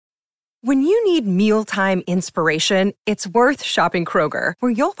When you need mealtime inspiration, it's worth shopping Kroger,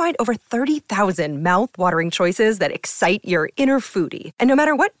 where you'll find over 30,000 mouth-watering choices that excite your inner foodie. And no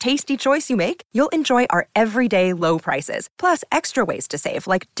matter what tasty choice you make, you'll enjoy our everyday low prices, plus extra ways to save,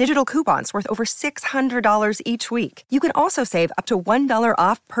 like digital coupons worth over $600 each week. You can also save up to $1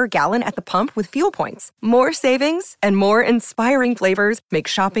 off per gallon at the pump with fuel points. More savings and more inspiring flavors make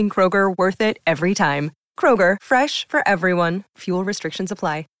shopping Kroger worth it every time. Kroger, fresh for everyone. Fuel restrictions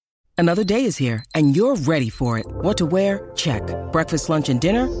apply. Another day is here, and you're ready for it. What to wear? Check. Breakfast, lunch, and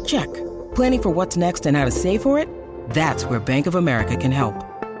dinner? Check. Planning for what's next and how to save for it? That's where Bank of America can help.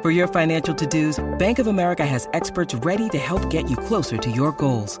 For your financial to-dos, Bank of America has experts ready to help get you closer to your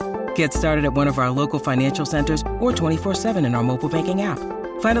goals. Get started at one of our local financial centers or 24/7 in our mobile banking app.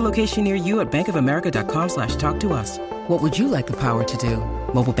 Find a location near you at bankofamerica.com/talktous. What would you like the power to do?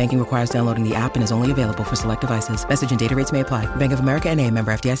 Mobile banking requires downloading the app and is only available for select devices. Message and data rates may apply. Bank of America N.A.,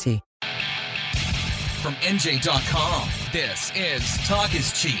 member FDIC. From NJ.com, this is Talk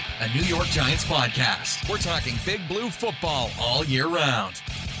is Cheap, a New York Giants podcast. We're talking Big Blue football all year round.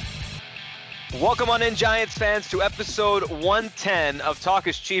 Welcome on in, Giants fans, to episode 110 of Talk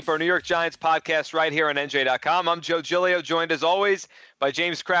is Cheap, our New York Giants podcast right here on NJ.com. I'm Joe Giglio, joined as always by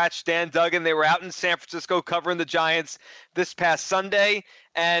James Cratch, Dan Duggan. They were out in San Francisco covering the Giants this past Sunday.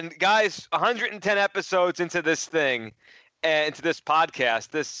 And guys, 110 episodes into this thing. Into this podcast,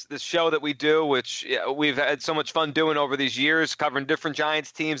 this show that we do, which we've had so much fun doing over these years, covering different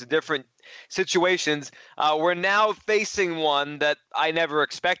Giants teams and different situations. We're now facing one that I never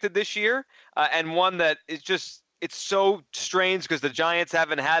expected this year, and one that is just, it's so strange because the Giants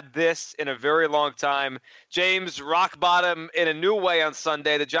haven't had this in a very long time. James, rock bottom in a new way on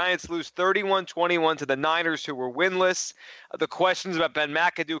Sunday. The Giants lose 31-21 to the Niners, who were winless. The questions about Ben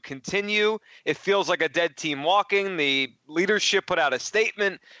McAdoo continue. It feels like a dead team walking. The leadership put out a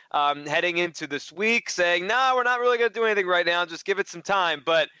statement heading into this week saying, no, we're not really going to do anything right now. Just give it some time.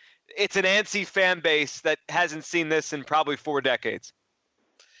 But it's an antsy fan base that hasn't seen this in probably 4 decades.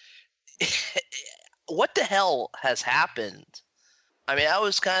 What the hell has happened? I mean, that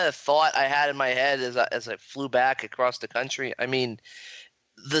was kind of thought I had in my head as I flew back across the country. I mean,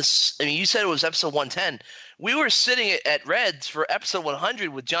 you said it was episode 110. We were sitting at Reds for episode 100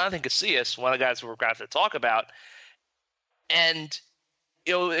 with Jonathan Casillas, one of the guys we're going to talk about. And,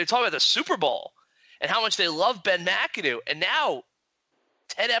 they're talking about the Super Bowl and how much they love Ben McAdoo. And now,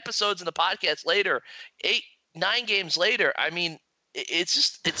 10 episodes in the podcast later, 9 games later, I mean,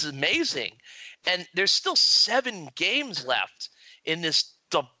 it's amazing. And there's still 7 games left in this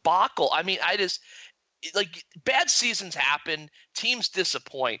debacle. I mean, bad seasons happen, teams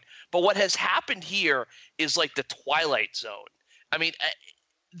disappoint. But what has happened here is like the Twilight Zone. I mean,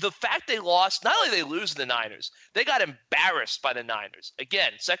 the fact they lost, not only did they lose to the Niners, they got embarrassed by the Niners.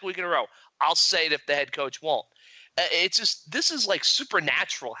 Again, second week in a row. I'll say it if the head coach won't. This is like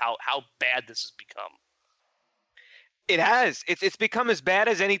supernatural how bad this has become. It has. It's become as bad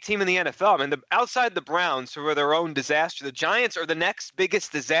as any team in the NFL. I mean, outside the Browns, who are their own disaster, the Giants are the next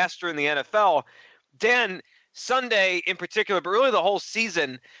biggest disaster in the NFL. Dan, Sunday in particular, but really the whole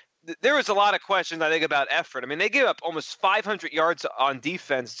season, there was a lot of questions, I think, about effort. I mean, they gave up almost 500 yards on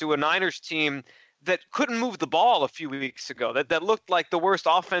defense to a Niners team that couldn't move the ball a few weeks ago, that looked like the worst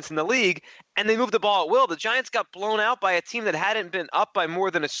offense in the league, and they moved the ball at will. The Giants got blown out by a team that hadn't been up by more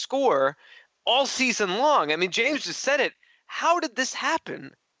than a score all season long. I mean, James just said it. How did this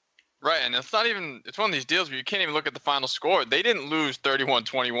happen? Right, and it's one of these deals where you can't even look at the final score. They didn't lose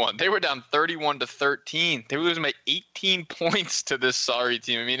 31-21. They were down 31-13. They were losing by 18 points to this sorry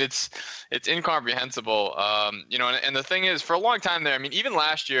team. I mean, it's incomprehensible. And the thing is, for a long time there, I mean, even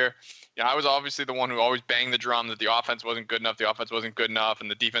last year, I was obviously the one who always banged the drum that the offense wasn't good enough, and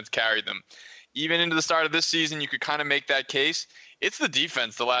the defense carried them. Even into the start of this season, you could kind of make that case. It's the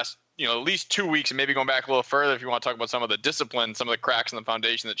defense the last at least 2 weeks, and maybe going back a little further if you want to talk about some of the discipline, some of the cracks in the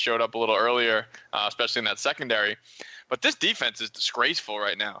foundation that showed up a little earlier, especially in that secondary. But this defense is disgraceful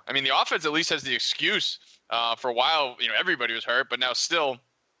right now. I mean, the offense at least has the excuse for a while. Everybody was hurt, but now still,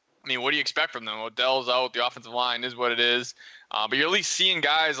 I mean, what do you expect from them? Odell's out. The offensive line is what it is. But you're at least seeing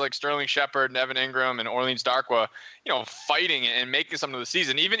guys like Sterling Shepard and Evan Ingram and Orleans Darkwa, fighting and making something of the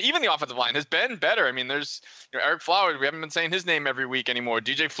season. Even the offensive line has been better. I mean, there's Eric Flowers. We haven't been saying his name every week anymore.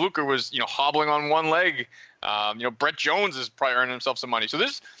 DJ Fluker was hobbling on one leg. Brett Jones is probably earning himself some money. So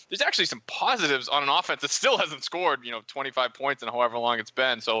there's actually some positives on an offense that still hasn't scored 25 points in however long it's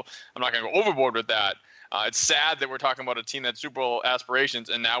been. So I'm not going to go overboard with that. It's sad that we're talking about a team that's Super Bowl aspirations,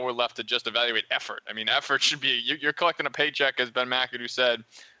 and now we're left to just evaluate effort. I mean, effort should be you're collecting a paycheck, as Ben McAdoo said,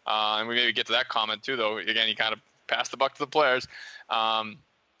 and we maybe get to that comment too. Though again, he kind of passed the buck to the players.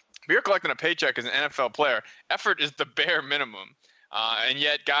 But you're collecting a paycheck as an NFL player. Effort is the bare minimum. And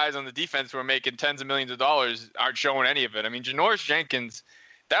yet guys on the defense who are making tens of millions of dollars aren't showing any of it. I mean, Janoris Jenkins,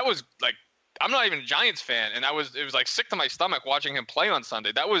 that was like, I'm not even a Giants fan, and it was like sick to my stomach watching him play on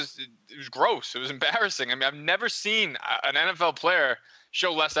Sunday. It was gross. It was embarrassing. I mean, I've never seen an NFL player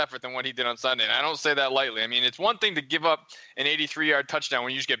show less effort than what he did on Sunday, and I don't say that lightly. I mean, it's one thing to give up an 83-yard touchdown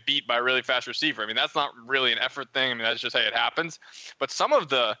when you just get beat by a really fast receiver. I mean, that's not really an effort thing. I mean, that's just hey, it happens. But some of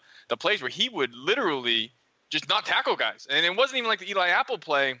the plays where he would literally just not tackle guys, and it wasn't even like the Eli Apple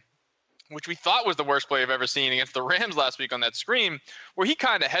play, which we thought was the worst play I've ever seen against the Rams last week on that screen, where he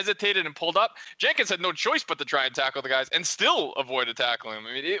kind of hesitated and pulled up. Jenkins had no choice but to try and tackle the guys and still avoided tackling him.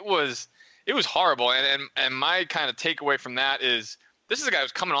 I mean, it was horrible. And my kind of takeaway from that is this is a guy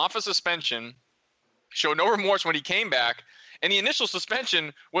who's coming off a suspension, showed no remorse when he came back, and the initial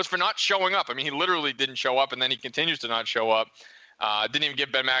suspension was for not showing up. I mean, he literally didn't show up, and then he continues to not show up. Didn't even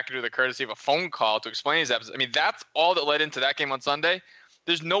give Ben McAdoo the courtesy of a phone call to explain his absence. I mean, that's all that led into that game on Sunday.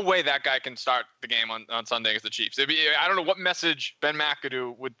 There's no way that guy can start the game on Sunday against the Chiefs. I don't know what message Ben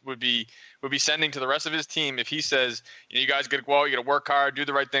McAdoo would be sending to the rest of his team if he says, you guys got to go out, you got to work hard, do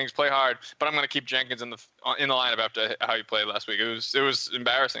the right things, play hard, but I'm going to keep Jenkins in the lineup after how he played last week. It was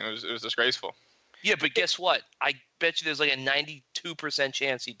embarrassing. It was disgraceful. Yeah, but guess what? I bet you there's like a 92%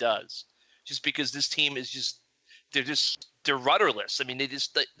 chance he does, just because this team is they're rudderless. I mean,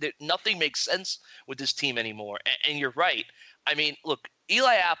 nothing makes sense with this team anymore. And you're right. I mean, look,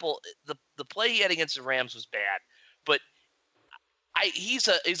 Eli Apple, the play he had against the Rams was bad, but he's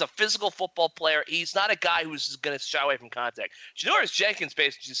a physical football player. He's not a guy who's going to shy away from contact. Janoris Jenkins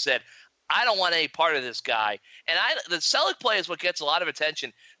basically just said, I don't want any part of this guy. And the Selleck play is what gets a lot of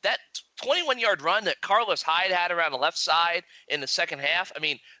attention. That 21-yard run that Carlos Hyde had around the left side in the second half, I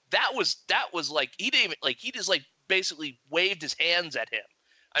mean, that was like he just basically waved his hands at him.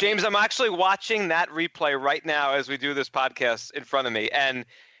 James, I'm actually watching that replay right now as we do this podcast in front of me, and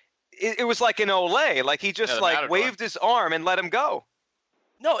it was like an Olay. Like he just waved his arm and let him go.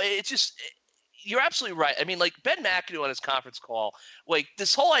 No, it's just you're absolutely right. I mean, like Ben McAdoo on his conference call, like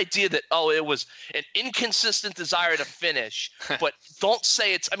this whole idea that it was an inconsistent desire to finish, but don't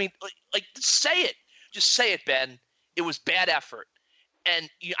say it's. I mean, like say it. Just say it, Ben. It was bad effort. And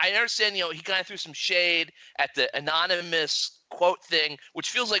I understand, he kind of threw some shade at the anonymous quote thing, which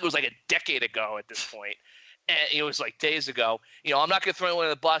feels like it was like a decade ago at this point. And it was like days ago. I'm not going to throw anyone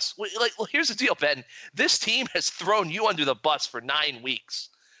under the bus. Well, here's the deal, Ben. This team has thrown you under the bus for 9 weeks.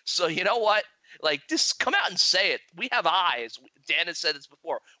 So you know what? Like, just come out and say it. We have eyes. Dan has said this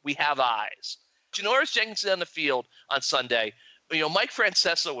before. We have eyes. Janoris Jenkins on the field on Sunday. Mike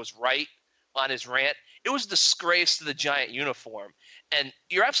Francesa was right on his rant. It was a disgrace to the Giant uniform. And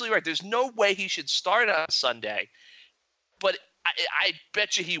you're absolutely right. There's no way he should start on Sunday. But I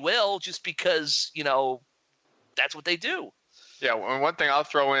bet you he will, just because, that's what they do. Yeah, one thing I'll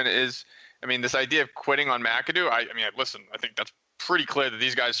throw in is, this idea of quitting on McAdoo, I think that's pretty clear that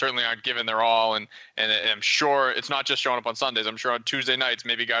these guys certainly aren't giving their all. And I'm sure it's not just showing up on Sundays. I'm sure on Tuesday nights,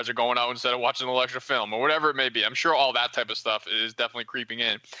 maybe guys are going out instead of watching a little extra film or whatever it may be. I'm sure all that type of stuff is definitely creeping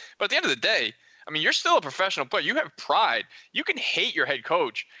in. But at the end of the day, you're still a professional player. You have pride. You can hate your head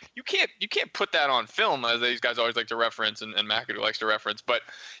coach. You can't put that on film, as these guys always like to reference, and McAdoo likes to reference. But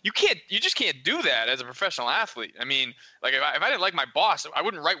you just can't do that as a professional athlete. Like if I didn't like my boss, I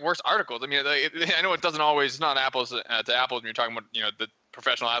wouldn't write worse articles. I know it doesn't always. It's not apples to apples when you're talking about the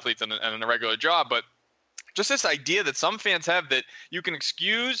professional athletes and a regular job, but just this idea that some fans have that you can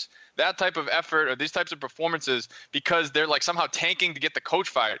excuse that type of effort or these types of performances because they're like somehow tanking to get the coach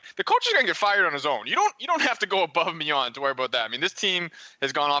fired. The coach is going to get fired on his own. You don't have to go above and beyond to worry about that. This team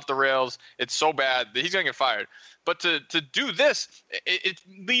has gone off the rails. It's so bad that he's going to get fired. But to do this, it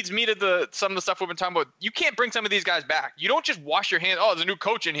leads me to some of the stuff we've been talking about. You can't bring some of these guys back. You don't just wash your hands. Oh, there's a new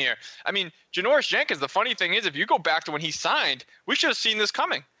coach in here. Janoris Jenkins, the funny thing is, if you go back to when he signed, we should have seen this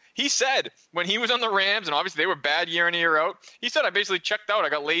coming. He said when he was on the Rams, and obviously they were bad year in, year out, he said, I basically checked out. I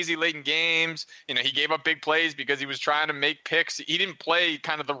got lazy late in games. He gave up big plays because he was trying to make picks. He didn't play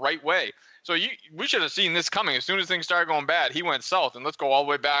kind of the right way. So we should have seen this coming. As soon as things started going bad, he went south. And let's go all the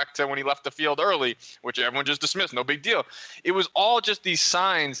way back to when he left the field early, which everyone just dismissed. No big deal. It was all just these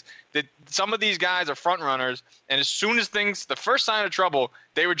signs that some of these guys are front runners. And as soon as the first sign of trouble,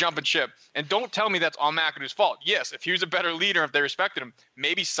 they were jumping ship. And don't tell me that's all McAdoo's fault. Yes, if he was a better leader, if they respected him,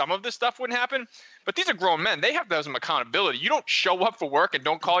 maybe some of this stuff wouldn't happen. But these are grown men. They have to have some accountability. You don't show up for work and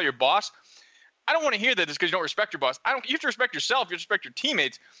don't call your boss. I don't want to hear that just because you don't respect your boss. You have to respect yourself. You have to respect your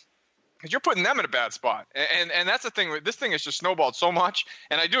teammates. because you're putting them in a bad spot. And that's the thing. This thing has just snowballed so much.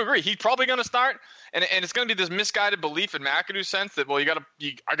 And I do agree. He's probably going to start. And it's going to be this misguided belief in McAdoo's sense that, well, I got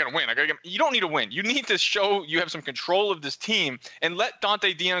to win. You don't need to win. You need to show you have some control of this team and let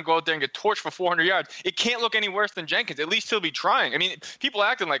Dante Dion go out there and get torched for 400 yards. It can't look any worse than Jenkins. At least he'll be trying. I mean, people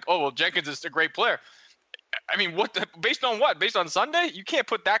acting like, oh, well, Jenkins is a great player. I mean, based on what? Based on Sunday? You can't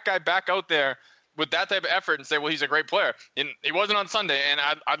put that guy back out there with that type of effort and say, well, he's a great player. And he wasn't on Sunday, and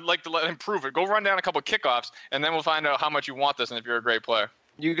I'd like to let him prove it. Go run down a couple of kickoffs, and then we'll find out how much you want this and if you're a great player.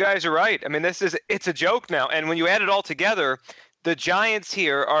 You guys are right. I mean, it's a joke now. And when you add it all together, the Giants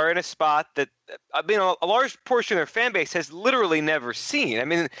here are in a spot that, a large portion of their fan base has literally never seen. I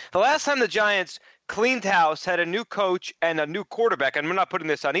mean, the last time the Giants cleaned house, had a new coach and a new quarterback, and we're not putting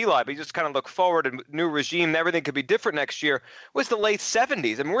this on Eli, but you just kind of look forward, a new regime, everything could be different next year, was the late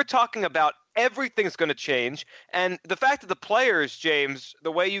 70s. I mean, we're talking about everything's going to change. And the fact that the players, James,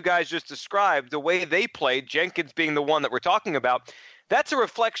 the way you guys just described, the way they played, Jenkins being the one that we're talking about, that's a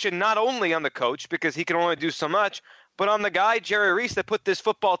reflection not only on the coach, because he can only do so much, but on the guy, Jerry Reese, that put this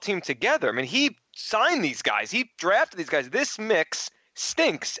football team together. I mean, he signed these guys. He drafted these guys. This mix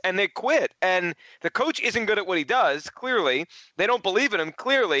stinks, and they quit. And the coach isn't good at what he does, clearly. They don't believe in him,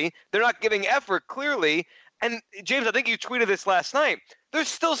 clearly. They're not giving effort, clearly. And, James, I think you tweeted this last night. There's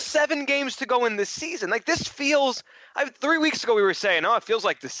still 7 games to go in this season. Like, this feels – 3 weeks ago we were saying, it feels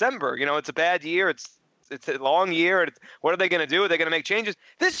like December. It's a bad year. It's a long year. What are they going to do? Are they going to make changes?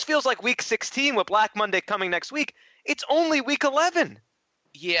 This feels like Week 16 with Black Monday coming next week. It's only Week 11.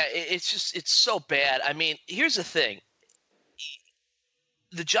 Yeah, it's so bad. I mean, here's the thing.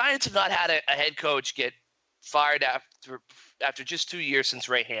 The Giants have not had a head coach get fired after just 2 years since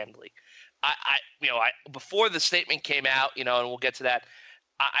Ray Handley. Before the statement came out, and we'll get to that,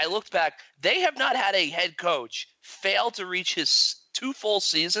 I looked back. They have not had a head coach fail to reach his 2 full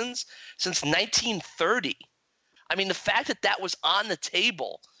seasons since 1930. I mean, the fact that was on the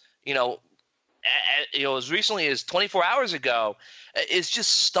table, as recently as 24 hours ago, is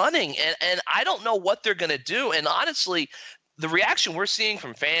just stunning. And I don't know what they're going to do. And honestly, the reaction we're seeing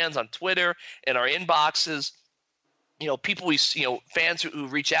from fans on Twitter and our inboxes, people fans who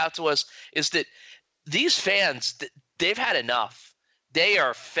reach out to us, is that these fans, they've had enough. They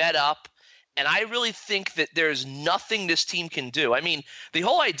are fed up. And I really think that there's nothing this team can do. I mean, the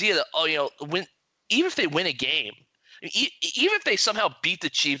whole idea that, even if they win a game, even if they somehow beat the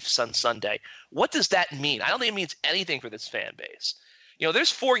Chiefs on Sunday, what does that mean? I don't think it means anything for this fan base.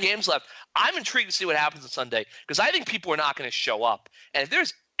 There's 4 games left. I'm intrigued to see what happens on Sunday because I think people are not going to show up. And if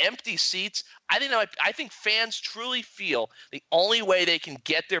there's empty seats, I think fans truly feel the only way they can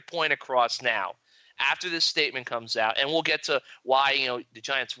get their point across now after this statement comes out, and we'll get to why the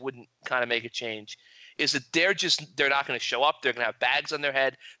Giants wouldn't kind of make a change, is that they're not going to show up. They're going to have bags on their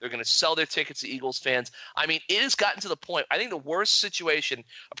head. They're going to sell their tickets to Eagles fans. I mean, it has gotten to the point. I think the worst situation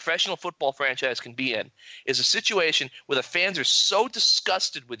a professional football franchise can be in is a situation where the fans are so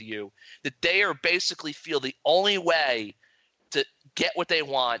disgusted with you that they are basically feel the only way to get what they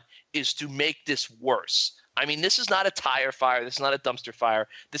want is to make this worse. I mean, this is not a tire fire. This is not a dumpster fire.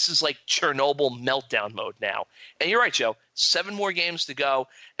 This is like Chernobyl meltdown mode now. And you're right, Joe. 7 more games to go.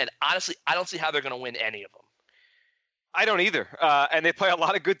 And honestly, I don't see how they're going to win any of them. I don't either. And they play a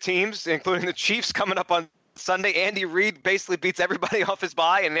lot of good teams, including the Chiefs coming up on Sunday. Andy Reid basically beats everybody off his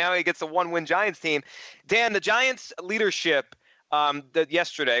bye, and now he gets a 1-win Giants team. Dan, the Giants leadership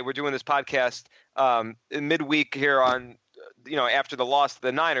yesterday, we're doing this podcast in midweek here on after the loss to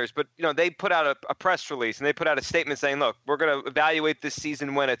the Niners, but they put out a press release and they put out a statement saying, look, we're going to evaluate this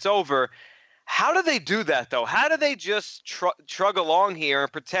season when it's over. How do they do that, though? How do they just trug along here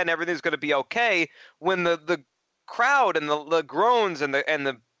and pretend everything's going to be okay when the crowd and the groans and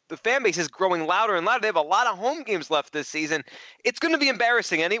the fan base is growing louder and louder? They have a lot of home games left this season. It's going to be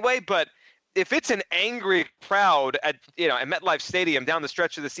embarrassing anyway, but if it's an angry crowd at MetLife Stadium down the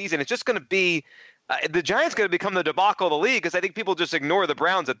stretch of the season, it's just going to be the Giants going to become the debacle of the league because I think people just ignore the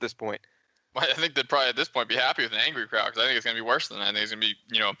Browns at this point. Well, I think they'd probably at this point be happy with an angry crowd because I think it's going to be worse than that. I think it's going to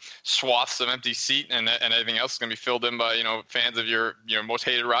be, swaths of empty seat and everything else is going to be filled in by, fans of your most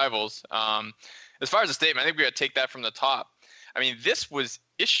hated rivals. As far as the statement, I think we got to take that from the top. I mean, this was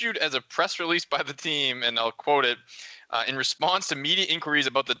issued as a press release by the team, and I'll quote it. In response to media inquiries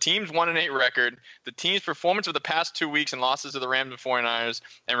about the team's 1-8 record, the team's performance of the past 2 weeks and losses to the Rams and 49ers,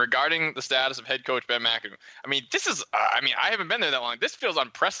 and regarding the status of head coach Ben McAdoo. I mean, this is I haven't been there that long. This feels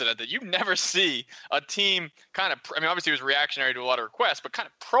unprecedented. You never see a team kind of – obviously it was reactionary to a lot of requests, but kind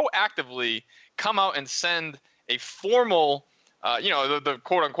of proactively come out and send a formal the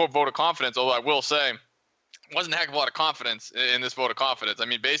quote-unquote vote of confidence, although I will say wasn't a heck of a lot of confidence in this vote of confidence. I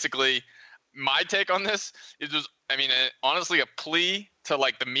mean, basically, my take on this is just, honestly, a plea to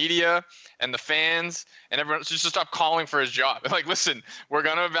like the media and the fans and everyone just to stop calling for his job. Like, listen, we're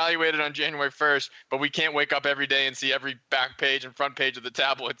going to evaluate it on January 1st, but we can't wake up every day and see every back page and front page of the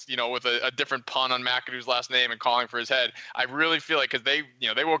tablets, with a different pun on McAdoo's last name and calling for his head. I really feel like, because they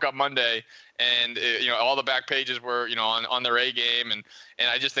woke up Monday and all the back pages were on their A game, and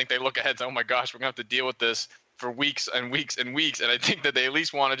I just think they look ahead and say, oh my gosh, we're gonna have to deal with this for weeks and weeks and weeks. And I think that they at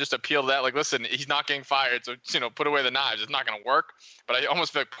least want to just appeal to that. Like, listen, he's not getting fired, so put away the knives. It's not going to work. But I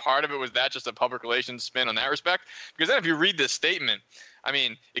almost feel like part of it was that, just a public relations spin on that respect. Because then if you read this statement,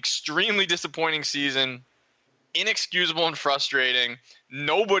 extremely disappointing season, inexcusable and frustrating.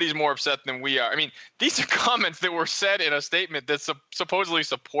 Nobody's more upset than we are. These are comments that were said in a statement that supposedly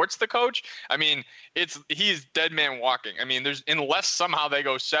supports the coach. He's dead man walking. Unless somehow they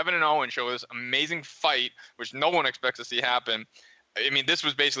go 7-0 and show this amazing fight, which no one expects to see happen. This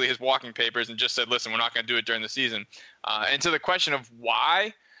was basically his walking papers and just said, listen, we're not going to do it during the season. And to the question of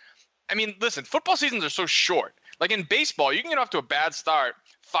why, listen, football seasons are so short. Like in baseball, you can get off to a bad start,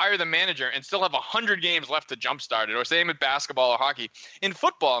 fire the manager, and still have 100 games left to jumpstart it, or same with basketball or hockey. In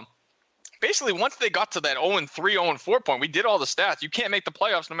football, basically once they got to that 0-3, 0-4 point, we did all the stats. You can't make the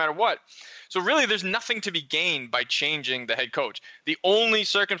playoffs no matter what. So really there's nothing to be gained by changing the head coach. The only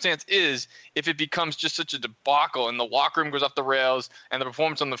circumstance is if it becomes just such a debacle and the locker room goes off the rails and the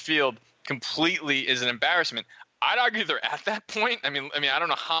performance on the field completely is an embarrassment. I'd argue they're at that point. I don't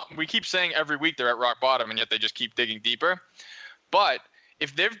know how – we keep saying every week they're at rock bottom, and yet they just keep digging deeper. But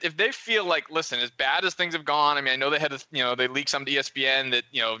if they feel like, listen, as bad as things have gone, I know they had they leaked some to ESPN that,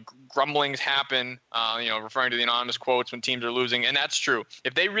 grumblings happen, referring to the anonymous quotes when teams are losing, and that's true.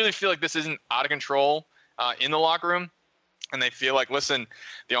 If they really feel like this isn't out of control in the locker room, and they feel like, listen,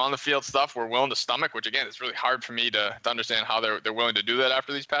 the on-the-field stuff we're willing to stomach, which, again, it's really hard for me to understand how they're willing to do that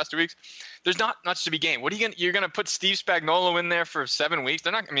after these past 2 weeks. There's not much to be gained. What are you're going to put Steve Spagnuolo in there for 7 weeks?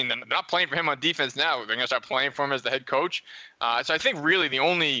 They're not playing for him on defense now. They're going to start playing for him as the head coach. So I think really the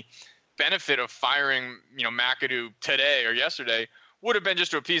only benefit of firing, McAdoo today or yesterday would have been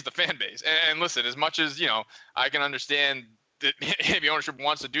just to appease the fan base. And listen, as much as, I can understand that maybe ownership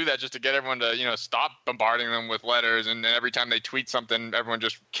wants to do that just to get everyone to, stop bombarding them with letters, and every time they tweet something, everyone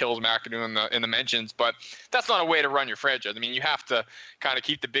just kills McAdoo in the mentions. But that's not a way to run your franchise. You have to kind of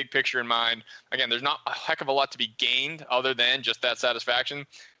keep the big picture in mind. Again, there's not a heck of a lot to be gained other than just that satisfaction.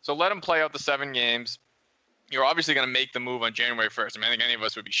 So let them play out the 7 games. You're obviously going to make the move on January 1st. I think any of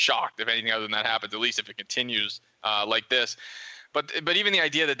us would be shocked if anything other than that happens, at least if it continues like this. But even the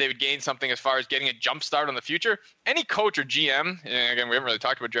idea that they would gain something as far as getting a jump start on the future, any coach or GM, and again, we haven't really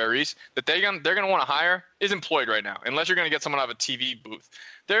talked about Jerry Reese, that they're going to want to hire is employed right now, unless you're going to get someone out of a TV booth.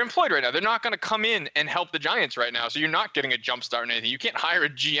 They're employed right now. They're not going to come in and help the Giants right now, so you're not getting a jump start in anything. You can't hire a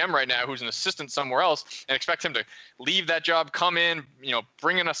GM right now who's an assistant somewhere else and expect him to leave that job, come in,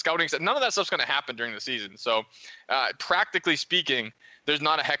 bring in a scouting set. None of that stuff's going to happen during the season. So practically speaking, there's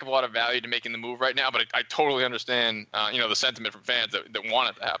not a heck of a lot of value to making the move right now, but I totally understand, the sentiment from fans that want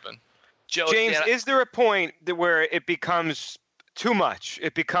it to happen. James, is there a point where it becomes too much?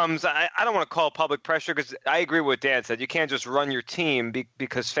 It becomes, I don't want to call it public pressure, because I agree with what Dan said. You can't just run your team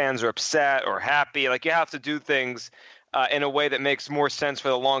because fans are upset or happy. Like, you have to do things in a way that makes more sense for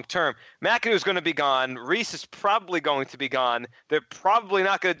the long term. McAdoo is going to be gone. Reese is probably going to be gone. They're probably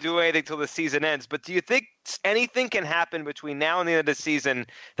not going to do anything till the season ends. But do you think anything can happen between now and the end of the season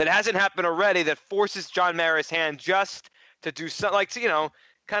that hasn't happened already that forces John Mara's hand just to do something, like,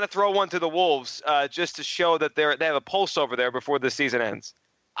 kind of throw one to the wolves, just to show that they have a pulse over there before the season ends?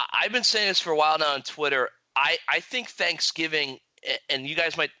 I've been saying this for a while now on Twitter. I think Thanksgiving, and you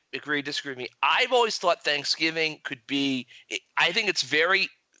guys might agree, disagree with me, I've always thought Thanksgiving could be – I think it's very,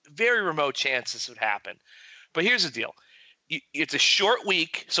 very remote chance this would happen. But here's the deal. It's a short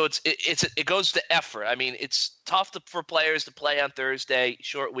week, so it goes to effort. It's tough for players to play on Thursday,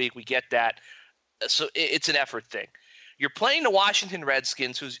 short week, we get that. So it's an effort thing. You're playing the Washington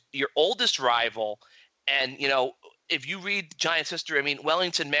Redskins, who's your oldest rival, and, if you read Giants history,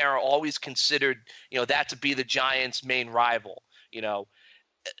 Wellington Mara always considered, that to be the Giants' main rival.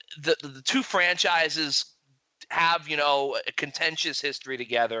 The two franchises have, a contentious history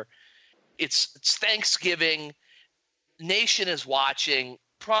together. It's Thanksgiving. Nation is watching.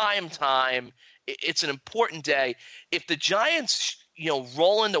 Prime time. It's an important day. If the Giants,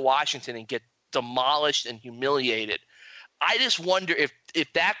 roll into Washington and get demolished and humiliated, I just wonder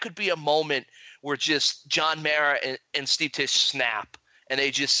if that could be a moment where just John Mara and Steve Tisch snap and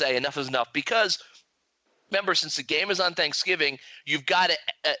they just say enough is enough. Because remember, since the game is on Thanksgiving, you've got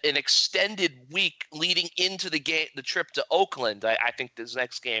an extended week leading into the trip to Oakland. I think this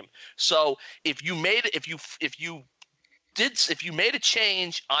next game. So if you made a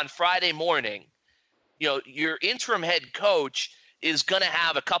change on Friday morning, your interim head coach is going to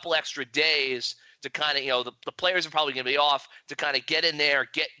have a couple extra days to kind of, the players are probably going to be off to kind of get in there,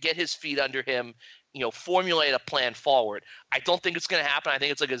 get his feet under him, formulate a plan forward. I don't think it's going to happen. I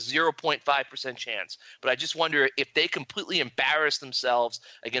think it's like a 0.5% chance. But I just wonder if they completely embarrass themselves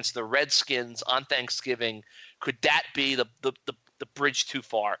against the Redskins on Thanksgiving, could that be the bridge too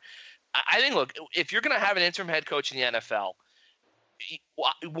far? I think, look, if you're going to have an interim head coach in the NFL,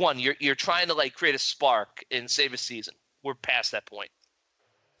 one, you're trying to create a spark and save a season. We're past that point.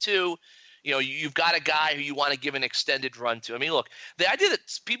 Two, you've got a guy who you want to give an extended run to. I mean, look, the idea that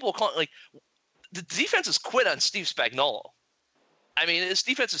people call it the defense has quit on Steve Spagnuolo. I mean, his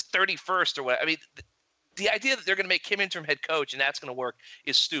defense is 31st or what. I mean, the idea that they're going to make him interim head coach and that's going to work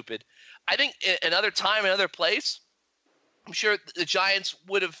is stupid. I think another time, another place, I'm sure the Giants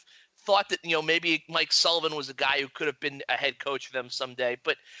would have thought that, maybe Mike Sullivan was a guy who could have been a head coach for them someday.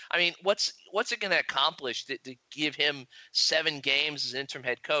 But, I mean, what's it going to accomplish to give him 7 games as interim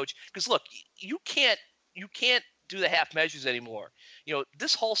head coach? Because, look, you can't do the half measures anymore.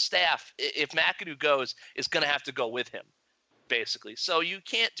 This whole staff, if McAdoo goes, is going to have to go with him, basically. So you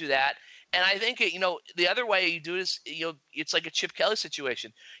can't do that. And I think, the other way you do it is, it's like a Chip Kelly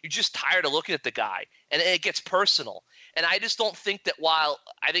situation. You're just tired of looking at the guy, and it gets personal. And I just don't think that while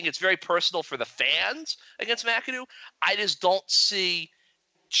I think it's very personal for the fans against McAdoo, I just don't see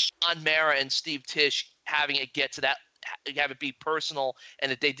Sean Mara and Steve Tisch having it get to that, have it be personal,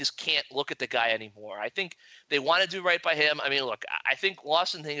 and that they just can't look at the guy anymore. I think they want to do right by him. I mean, look, I think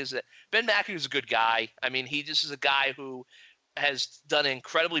Lawson thing is that Ben McAdoo is a good guy. I mean, he just is a guy who has done an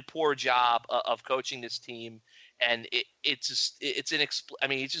incredibly poor job of coaching this team, and he's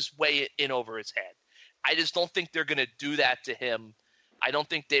just way in over his head. I just don't think they're going to do that to him. I don't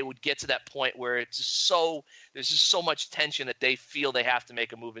think they would get to that point where there's just so much tension that they feel they have to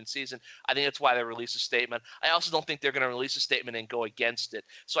make a move in season. I think that's why they released a statement. I also don't think they're going to release a statement and go against it.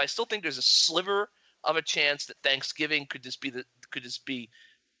 So I still think there's a sliver of a chance that Thanksgiving could just be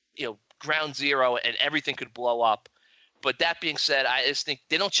ground zero and everything could blow up. But that being said, I just think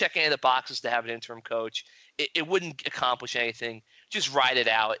they don't check any of the boxes to have an interim coach. It wouldn't accomplish anything. Just ride it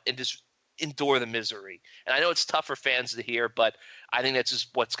out and just endure the misery. And I know it's tough for fans to hear, but I think that's just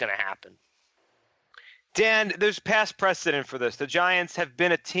what's going to happen. Dan, there's past precedent for this. The Giants have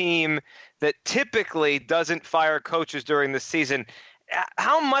been a team that typically doesn't fire coaches during the season.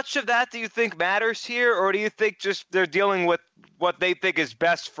 How much of that do you think matters here, or do you think just they're dealing with what they think is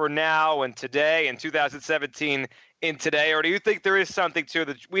best for now and today and 2017 in today, or do you think there is something to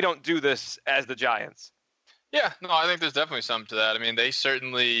that we don't do this as the Giants? Yeah, no, I think there's definitely something to that. I mean, they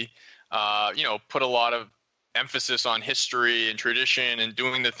certainly put a lot of emphasis on history and tradition and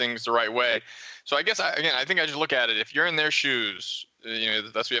doing the things the right way. So I guess, I think I just look at it. If you're in their shoes,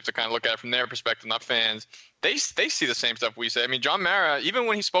 that's what you have to kind of look at it from their perspective, not fans. They see the same stuff we say. I mean, John Mara, even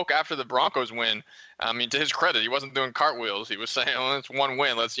when he spoke after the Broncos win, I mean, to his credit, he wasn't doing cartwheels. He was saying, well, it's one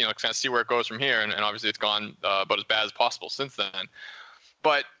win. Let's, kind of see where it goes from here. And obviously it's gone about as bad as possible since then.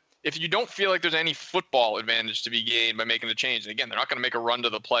 But if you don't feel like there's any football advantage to be gained by making the change, and again, they're not going to make a run to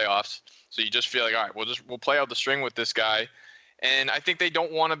the playoffs, so you just feel like, all right, we'll play out the string with this guy. And I think they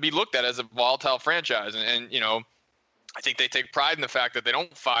don't want to be looked at as a volatile franchise. And I think they take pride in the fact that they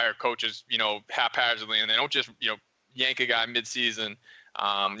don't fire coaches, haphazardly, and they don't just, yank a guy midseason.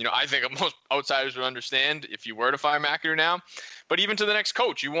 I think most outsiders would understand if you were to fire McAdoo now. But even to the next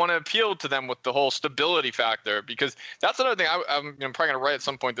coach, you want to appeal to them with the whole stability factor, because that's another thing I'm probably going to write at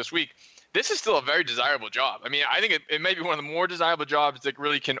some point this week. This is still a very desirable job. I mean, I think it may be one of the more desirable jobs that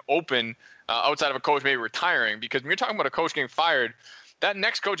really can open outside of a coach maybe retiring, because when you're talking about a coach getting fired, that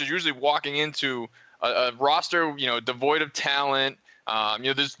next coach is usually walking into a roster, devoid of talent.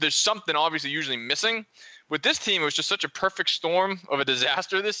 There's something obviously usually missing. With this team, it was just such a perfect storm of a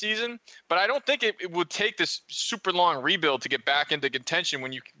disaster this season. But I don't think it would take this super long rebuild to get back into contention.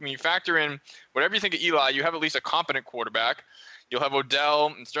 When you factor in whatever you think of Eli, you have at least a competent quarterback. You'll have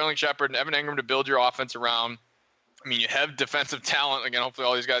Odell and Sterling Shepard and Evan Engram to build your offense around. I mean, you have defensive talent. Again, hopefully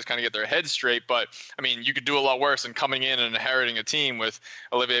all these guys kind of get their heads straight. But, I mean, you could do a lot worse than coming in and inheriting a team with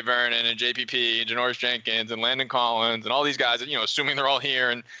Olivier Vernon and JPP and Janoris Jenkins and Landon Collins and all these guys, assuming they're all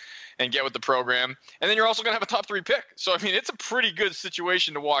here and get with the program. And then you're also going to have a top 3 pick. So, I mean, it's a pretty good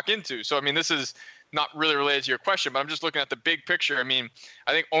situation to walk into. So, I mean, this is not really related to your question, but I'm just looking at the big picture. I mean,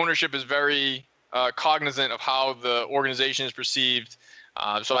 I think ownership is very cognizant of how the organization is perceived.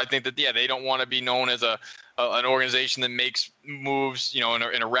 So I think that, they don't want to be known as an organization that makes moves,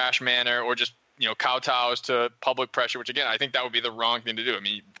 in a rash manner or just, kowtows to public pressure, which, again, I think that would be the wrong thing to do. I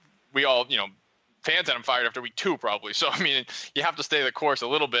mean, we all, fans had him fired after week 2 probably. So, I mean, you have to stay the course a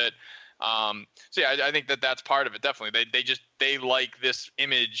little bit. I think that that's part of it. Definitely. They like this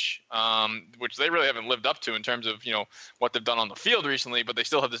image, which they really haven't lived up to in terms of, what they've done on the field recently, but they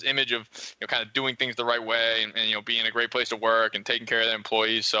still have this image of, kind of doing things the right way and being a great place to work and taking care of their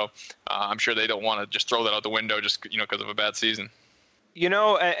employees. So, I'm sure they don't want to just throw that out the window just, because of a bad season.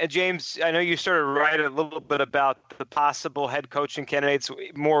 James, I know you sort of write a little bit about the possible head coaching candidates,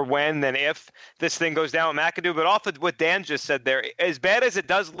 more when than if this thing goes down with McAdoo. But off of what Dan just said there, as bad as it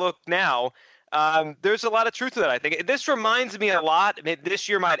does look now, there's a lot of truth to that, I think. This reminds me a lot. I mean, this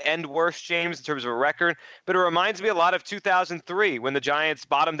year might end worse, James, in terms of a record, but it reminds me a lot of 2003 when the Giants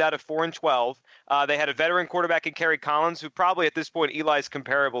bottomed out at 4-12. They had a veteran quarterback in Kerry Collins, who probably at this point Eli's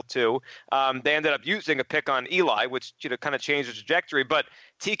comparable to. They ended up using a pick on Eli, which kind of changed the trajectory. But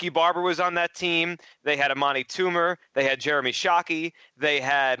Tiki Barber was on that team. They had Amani Toomer. They had Jeremy Shockey. They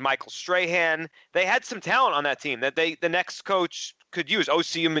had Michael Strahan. They had some talent on that team that the next coach could use.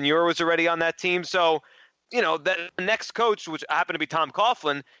 O.C. Manure was already on that team. So, the next coach, which happened to be Tom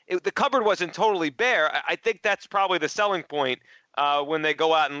Coughlin, the cupboard wasn't totally bare. I think that's probably the selling point when they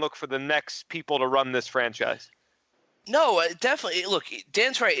go out and look for the next people to run this franchise. No, definitely. Look,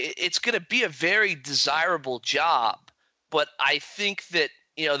 Dan's right. It's going to be a very desirable job, but I think that,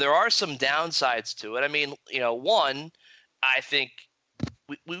 there are some downsides to it. I mean, one, I think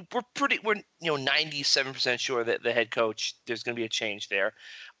we're 97% sure that the head coach, there's going to be a change there.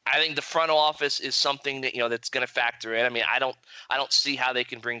 I think the front office is something that, that's going to factor in. I mean, I don't see how they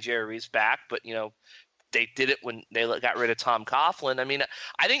can bring Jerry Reeves back, but, they did it when they got rid of Tom Coughlin. I mean,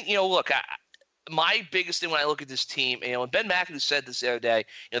 I think, my biggest thing when I look at this team, and Ben McAdoo said this the other day,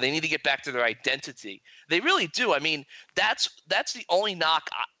 they need to get back to their identity. They really do. I mean, that's the only knock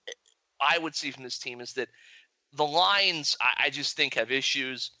I would see from this team is that the lines, I just think, have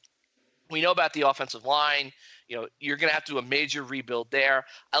issues. We know about the offensive line. You're going to have to do a major rebuild there.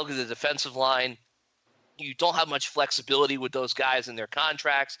 I look at the defensive line. You don't have much flexibility with those guys in their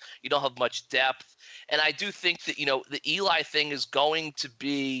contracts. You don't have much depth. And I do think that, the Eli thing is going to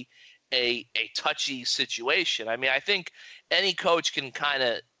be a touchy situation. I mean, I think any coach can kind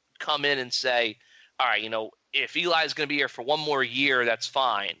of come in and say, all right, if Eli's going to be here for one more year, that's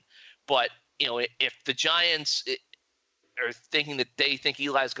fine. But, if the Giants are thinking that they think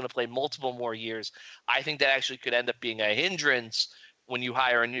Eli's going to play multiple more years, I think that actually could end up being a hindrance when you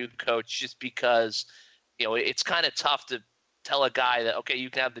hire a new coach, just because, it's kind of tough to tell a guy that, okay, you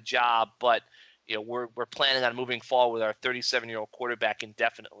can have the job, but we're planning on moving forward with our 37-year-old quarterback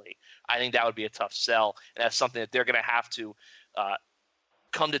indefinitely. I think that would be a tough sell, and that's something that they're going to have to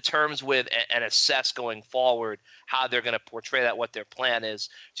come to terms with and assess going forward, how they're going to portray that, what their plan is,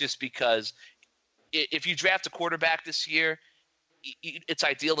 just because if you draft a quarterback this year, it's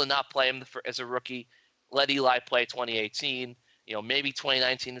ideal to not play him as a rookie. Let Eli play 2018. Maybe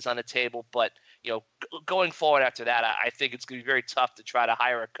 2019 is on the table, but going forward after that, I think it's going to be very tough to try to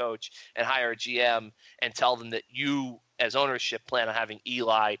hire a coach and hire a GM and tell them that you, as ownership, plan on having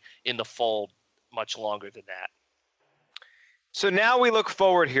Eli in the fold much longer than that. So now we look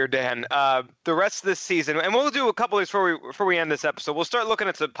forward here, Dan. The rest of this season, and we'll do a couple of these before we end this episode. We'll start looking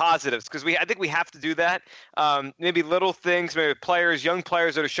at some positives because I think we have to do that. Maybe little things, maybe players, young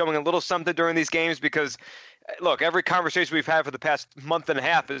players that are showing a little something during these games. Because, look, every conversation we've had for the past month and a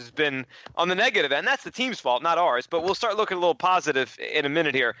half has been on the negative, and that's the team's fault, not ours. But we'll start looking a little positive in a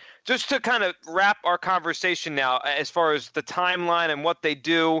minute here, just to kind of wrap our conversation now as far as the timeline and what they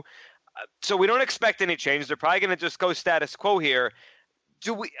do. So we don't expect any change. They're probably going to just go status quo here.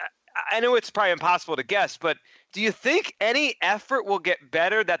 I know it's probably impossible to guess, but do you think any effort will get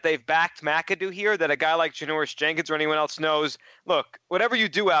better that they've backed McAdoo here, that a guy like Janoris Jenkins or anyone else knows, look, whatever you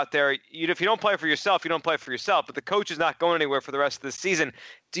do out there, if you don't play for yourself, you don't play for yourself, but the coach is not going anywhere for the rest of the season.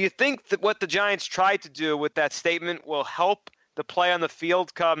 Do you think that what the Giants tried to do with that statement will help the play on the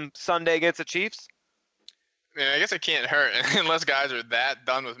field come Sunday against the Chiefs? I mean, I guess it can't hurt unless guys are that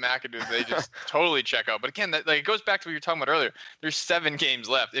done with McAdoo. They just totally check out. But again, it goes back to what you were talking about earlier. There's 7 games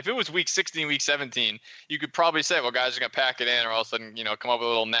left. If it was week 16, week 17, you could probably say, well, guys are going to pack it in, or all of a sudden, come up with a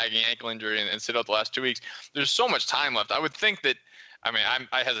little nagging ankle injury and sit out the last 2 weeks. There's so much time left. I would think that,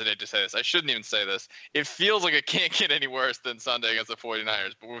 I hesitate to say this. I shouldn't even say this. It feels like it can't get any worse than Sunday against the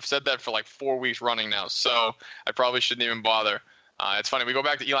 49ers. But we've said that for like 4 weeks running now. So I probably shouldn't even bother. It's funny. We go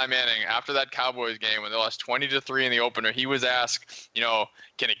back to Eli Manning after that Cowboys game when they lost 20-3 in the opener. He was asked,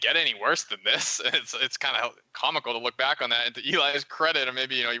 can it get any worse than this? It's kind of comical to look back on that. And to Eli's credit, or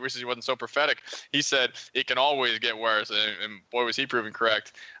maybe he wishes he wasn't so prophetic, he said it can always get worse. And boy, was he proven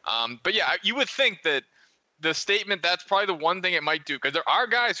correct. But yeah, you would think that the statement, that's probably the one thing it might do, because there are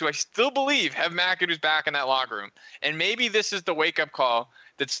guys who I still believe have McAdoo's back in that locker room. And maybe this is the wake-up call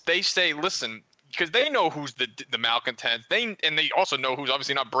that they say, listen, because they know who's the malcontents. And they also know who's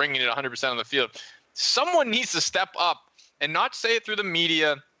obviously not bringing it 100% on the field. Someone needs to step up and not say it through the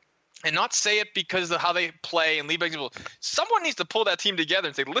media and not say it because of how they play and lead by example. Someone needs to pull that team together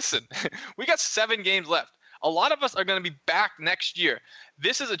and say, listen, we got 7 games left. A lot of us are going to be back next year.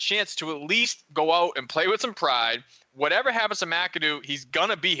 This is a chance to at least go out and play with some pride. Whatever happens to McAdoo, he's going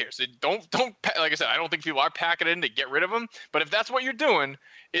to be here. So don't like I said, I don't think people are packing it in to get rid of him. But if that's what you're doing,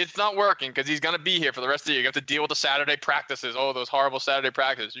 it's not working because he's going to be here for the rest of the year. You have to deal with the Saturday practices. Oh, those horrible Saturday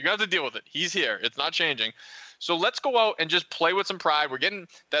practices. You're going to have to deal with it. He's here. It's not changing. So let's go out and just play with some pride. We're getting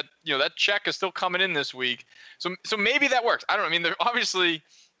that, that check is still coming in this week. So maybe that works. I don't know. I mean, they're obviously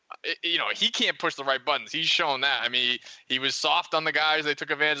 – he can't push the right buttons. He's shown that. I mean, he was soft on the guys. They took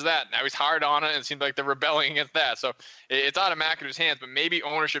advantage of that. Now he's hard on it, and it seems like they're rebelling against that. So it's out of McAdoo's hands, but maybe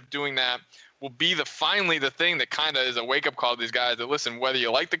ownership doing that will be finally the thing that kind of is a wake-up call to these guys that, listen, whether you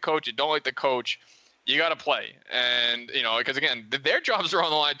like the coach, you don't like the coach, you got to play. And, because, again, their jobs are on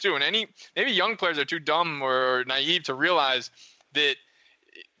the line too. And maybe young players are too dumb or naive to realize that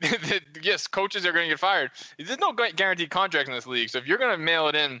yes, coaches are going to get fired. There's no guaranteed contract in this league. So if you're going to mail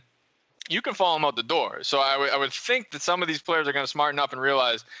it in, you can follow them out the door. So I would think that some of these players are going to smarten up and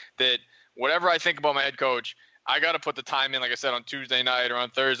realize that whatever I think about my head coach, I got to put the time in, like I said, on Tuesday night or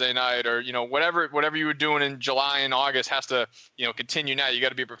on Thursday night or, whatever you were doing in July and August has to, continue now. You got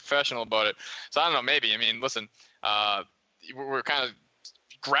to be a professional about it. So I don't know, maybe. I mean, listen, we're kind of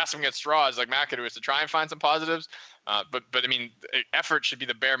grasping at straws like McAdoo is to try and find some positives. But I mean, effort should be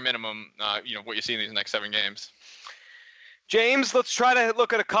the bare minimum, what you see in these next 7 games. James, let's try to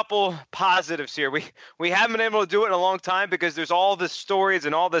look at a couple positives here. We haven't been able to do it in a long time because there's all this stories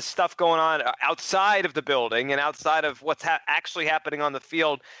and all this stuff going on outside of the building and outside of what's actually happening on the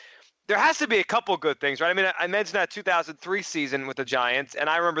field. There has to be a couple good things, right? I mean, I mentioned that 2003 season with the Giants, and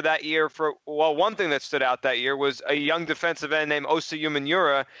I remember that year one thing that stood out that year was a young defensive end named Osi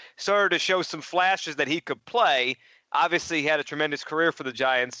Umenyiora started to show some flashes that he could play. Obviously, he had a tremendous career for the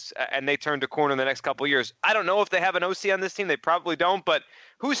Giants, and they turned a corner in the next couple of years. I don't know if they have an OC on this team. They probably don't. But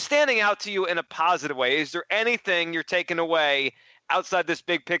who's standing out to you in a positive way? Is there anything you're taking away outside this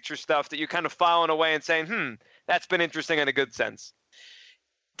big picture stuff that you're kind of filing away and saying, that's been interesting in a good sense?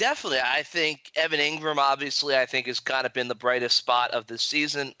 Definitely. I think Evan Ingram, obviously, has kind of been the brightest spot of this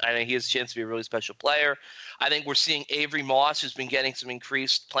season. I think he has a chance to be a really special player. I think we're seeing Avery Moss, who's been getting some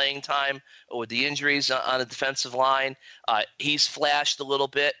increased playing time with the injuries on the defensive line. He's flashed a little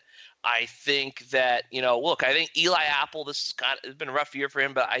bit. I think that, I think Eli Apple, it's been a rough year for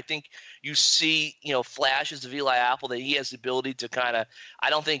him, but I think you see, flashes of Eli Apple that he has the ability to I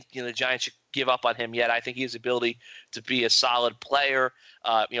don't think, the Giants should give up on him yet. I think he has the ability to be a solid player.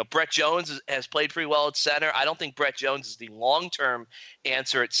 Brett Jones has played pretty well at center. I don't think Brett Jones is the long-term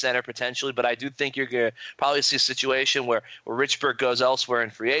answer at center potentially, but I do think you're going to probably see a situation where Richburg goes elsewhere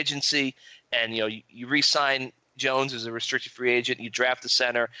in free agency and, you re-sign Jones as a restricted free agent. You draft the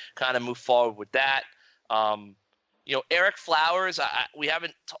center, kind of move forward with that. Eric Flowers, we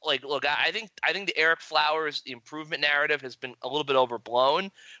haven't I think the Eric Flowers improvement narrative has been a little bit overblown,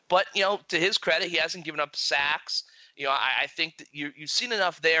 but to his credit, he hasn't given up sacks. I think that you've seen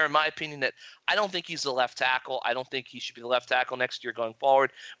enough there, in my opinion, that I don't think he's the left tackle. I don't think he should be the left tackle next year going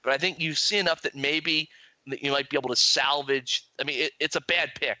forward, but I think you see enough that maybe that you might be able to salvage. I mean, it's a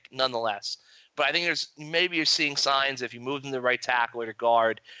bad pick nonetheless. But I think you're seeing signs if you move him to right tackle or to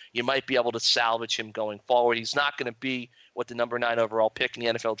guard, you might be able to salvage him going forward. He's not going to be what the number 9 overall pick in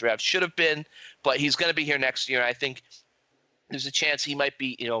the NFL draft should have been, but he's going to be here next year. And I think there's a chance he might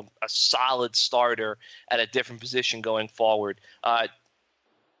be, a solid starter at a different position going forward.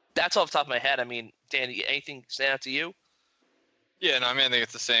 That's off the top of my head. I mean, Danny, anything stand out to you? Yeah, no, I think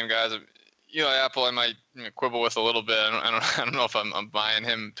it's the same guys. Eli Apple, I might quibble with a little bit. I don't know if I'm buying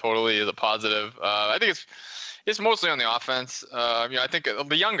him totally as a positive. I think it's mostly on the offense. I think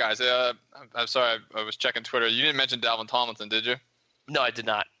the young guys. I'm sorry, I was checking Twitter. You didn't mention Dalvin Tomlinson, did you? No, I did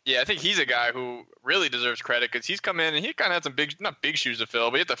not. Yeah, I think he's a guy who really deserves credit because he's come in and he kind of had some not big shoes to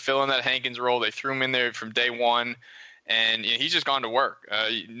fill, but he had to fill in that Hankins role. They threw him in there from day one. And he's just gone to work.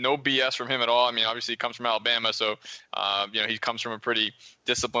 No BS from him at all. I mean, obviously he comes from Alabama, so he comes from a pretty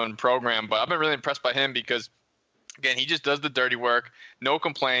disciplined program. But I've been really impressed by him because Again, he just does the dirty work, no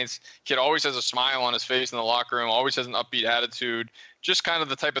complaints. Kid always has a smile on his face in the locker room, always has an upbeat attitude, just kind of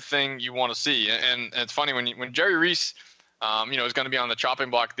the type of thing you want to see. And it's funny when Jerry Reese, is going to be on the chopping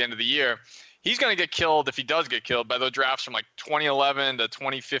block at the end of the year, he's going to get killed if he does get killed by those drafts from like 2011 to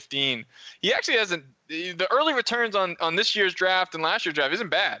 2015. He actually hasn't. The early returns on this year's draft and last year's draft isn't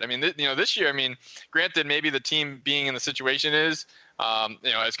bad. I mean, this year, granted, maybe the team being in the situation has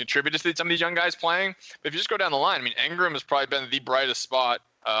contributed to some of these young guys playing. But if you just go down the line, Engram has probably been the brightest spot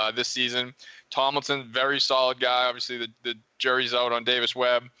this season. Tomlinson, very solid guy. Obviously, the jury's out on Davis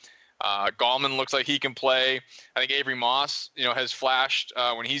Webb. Gallman looks like he can play. I think Avery Moss, has flashed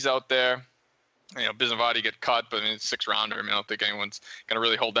when he's out there. Bisnavati get cut, but it's 6th rounder. I don't think anyone's going to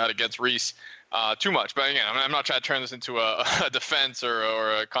really hold that against Reese too much. But again, I'm not trying to turn this into a defense or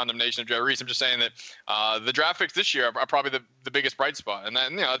a condemnation of Jerry Reese. I'm just saying that the draft picks this year are probably the biggest bright spot. And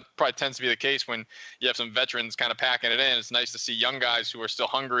that, it probably tends to be the case when you have some veterans kind of packing it in. It's nice to see young guys who are still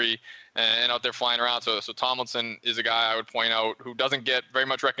hungry and out there flying around. So Tomlinson is a guy I would point out who doesn't get very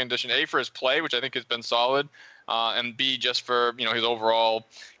much recognition, A, for his play, which I think has been solid, and B, just for his overall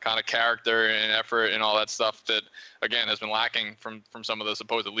kind of character and effort and all that stuff that, again, has been lacking from some of the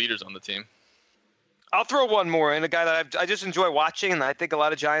supposed leaders on the team. I'll throw one more in, a guy that I just enjoy watching, and I think a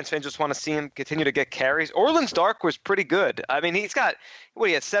lot of Giants fans just want to see him continue to get carries. Orleans Dark was pretty good. He's got,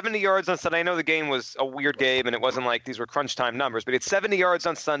 he had 70 yards on Sunday. I know the game was a weird game, and it wasn't like these were crunch time numbers, but he had 70 yards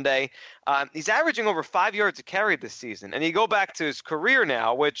on Sunday. He's averaging over 5 yards a carry this season. And you go back to his career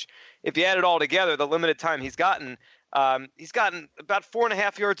now, which if you add it all together, the limited time he's gotten about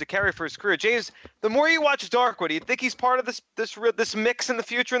 4.5 yards a carry for his career. James, the more you watch Darkwood, do you think he's part of this mix in the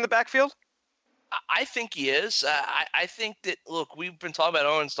future in the backfield? I think he is. I think that, look, we've been talking about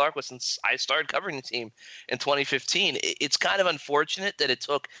Orleans Darkwood since I started covering the team in 2015. It's kind of unfortunate that it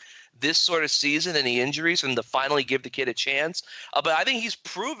took this sort of season and the injuries and to finally give the kid a chance. But I think he's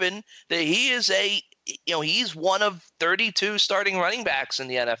proven that he is he's one of 32 starting running backs in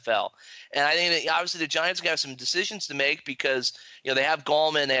the NFL. And I think that obviously the Giants got some decisions to make because, they have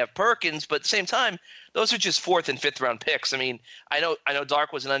Gallman, they have Perkins, but at the same time, those are just 4th and 5th round picks. I know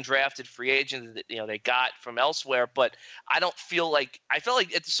Dark was an undrafted free agent that, they got from elsewhere, but I felt like at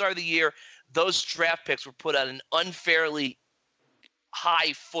the start of the year, those draft picks were put on an unfairly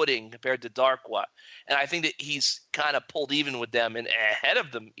high footing compared to Darkwa. And I think that he's kind of pulled even with them and ahead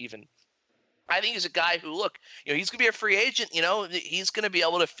of them even. I think he's a guy who, look, he's going to be a free agent. He's going to be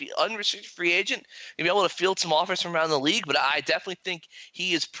able to unrestricted free agent. He'll be able to field some offers from around the league. But I definitely think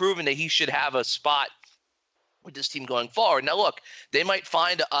he has proven that he should have a spot with this team going forward. Now, look, they might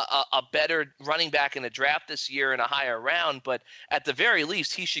find a better running back in the draft this year in a higher round. But at the very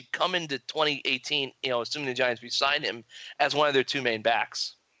least, he should come into 2018, assuming the Giants re-sign him, as one of their 2 main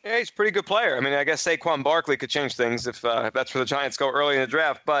backs. Yeah, he's a pretty good player. I guess Saquon Barkley could change things if that's where the Giants go early in the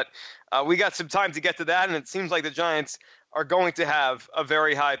draft. But we got some time to get to that, and it seems like the Giants are going to have a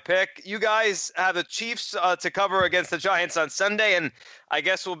very high pick. You guys have the Chiefs to cover against the Giants on Sunday, and I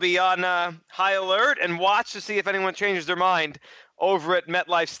guess we'll be on high alert and watch to see if anyone changes their mind over at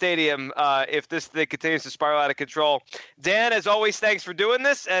MetLife Stadium if this thing continues to spiral out of control. Dan, as always, thanks for doing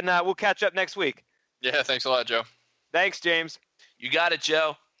this, and we'll catch up next week. Yeah, thanks a lot, Joe. Thanks, James. You got it,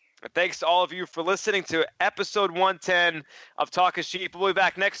 Joe. Thanks to all of you for listening to episode 110 of Talk is Cheap. We'll be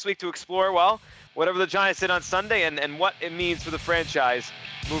back next week to explore, whatever the Giants did on Sunday and what it means for the franchise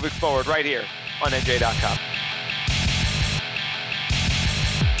moving forward right here on NJ.com.